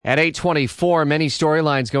At 8:24, many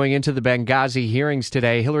storylines going into the Benghazi hearings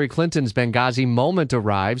today. Hillary Clinton's Benghazi moment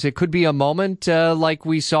arrives. It could be a moment like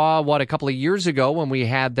we saw, a couple of years ago when we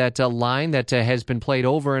had that line that has been played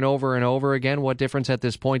over and over and over again. What difference at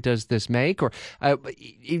this point does this make? Or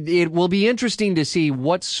it will be interesting to see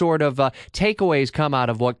what sort of takeaways come out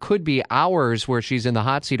of what could be hours where she's in the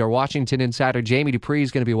hot seat. Our Washington insider Jamie Dupree is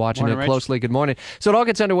going to be watching it closely. Good morning. So it all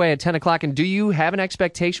gets underway at 10 o'clock. And do you have an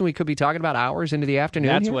expectation we could be talking about hours into the afternoon?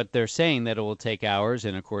 That's what they're saying, that it will take hours,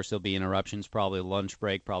 and of course there'll be interruptions, probably a lunch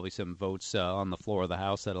break, probably some votes on the floor of the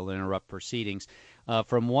House that'll interrupt proceedings.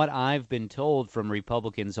 From what I've been told from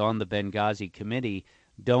Republicans on the Benghazi committee,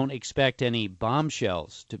 don't expect any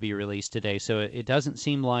bombshells to be released today. So it doesn't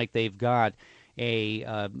seem like they've got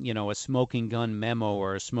a smoking gun memo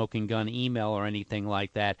or a smoking gun email or anything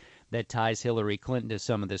like that ties Hillary Clinton to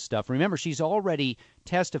some of this stuff. Remember, she's already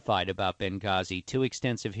testified about Benghazi, 2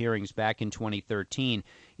 extensive hearings back in 2013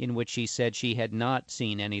 in which she said she had not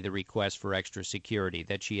seen any of the requests for extra security,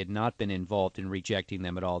 that she had not been involved in rejecting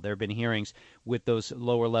them at all. There have been hearings with those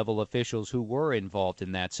lower-level officials who were involved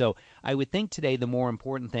in that. So I would think today the more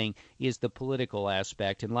important thing is the political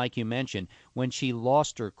aspect. And like you mentioned, when she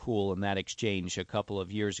lost her cool in that exchange a couple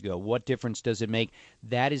of years ago, what difference does it make?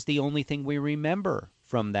 That is the only thing we remember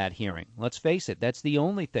from that hearing. Let's face it, that's the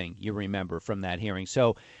only thing you remember from that hearing.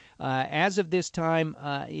 So as of this time,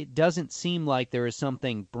 it doesn't seem like there is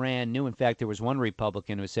something brand new. In fact, there was one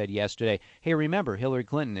Republican who said yesterday, hey, remember, Hillary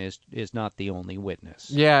Clinton is not the only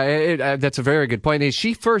witness. Yeah, that's a very good point. Is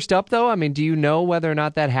she first up, though? I mean, do you know whether or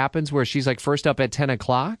not that happens where she's like first up at 10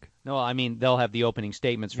 o'clock? No, I mean, they'll have the opening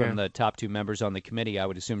statements from the top 2 members on the committee. I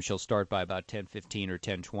would assume she'll start by about 10:15 or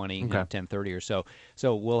 10:20, 10:30 or so.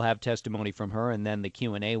 So we'll have testimony from her, and then the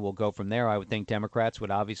Q&A will go from there. I would think Democrats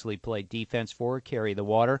would obviously play defense for her, carry the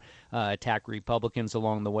water, attack Republicans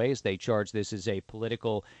along the way as they charge this as a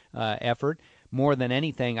political effort. More than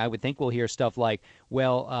anything, I would think we'll hear stuff like,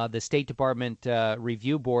 well, the State Department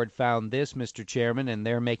Review Board found this, Mr. Chairman, and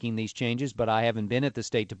they're making these changes, but I haven't been at the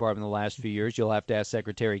State Department the last few years. You'll have to ask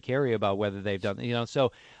Secretary Kerry about whether they've done,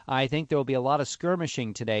 So I think there will be a lot of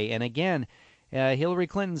skirmishing today. And again, Hillary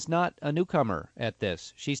Clinton's not a newcomer at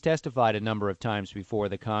this. She's testified a number of times before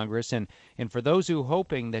the Congress. And for those who are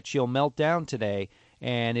hoping that she'll melt down today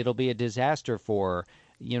and it'll be a disaster for her,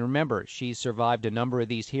 remember, she's survived a number of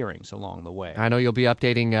these hearings along the way. I know you'll be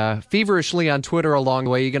updating feverishly on Twitter along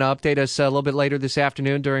the way. You going to update us a little bit later this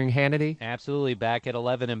afternoon during Hannity? Absolutely. Back at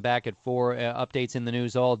 11 and back at 4. Updates in the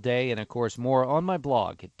news all day. And, of course, more on my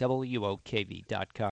blog at WOKV.com.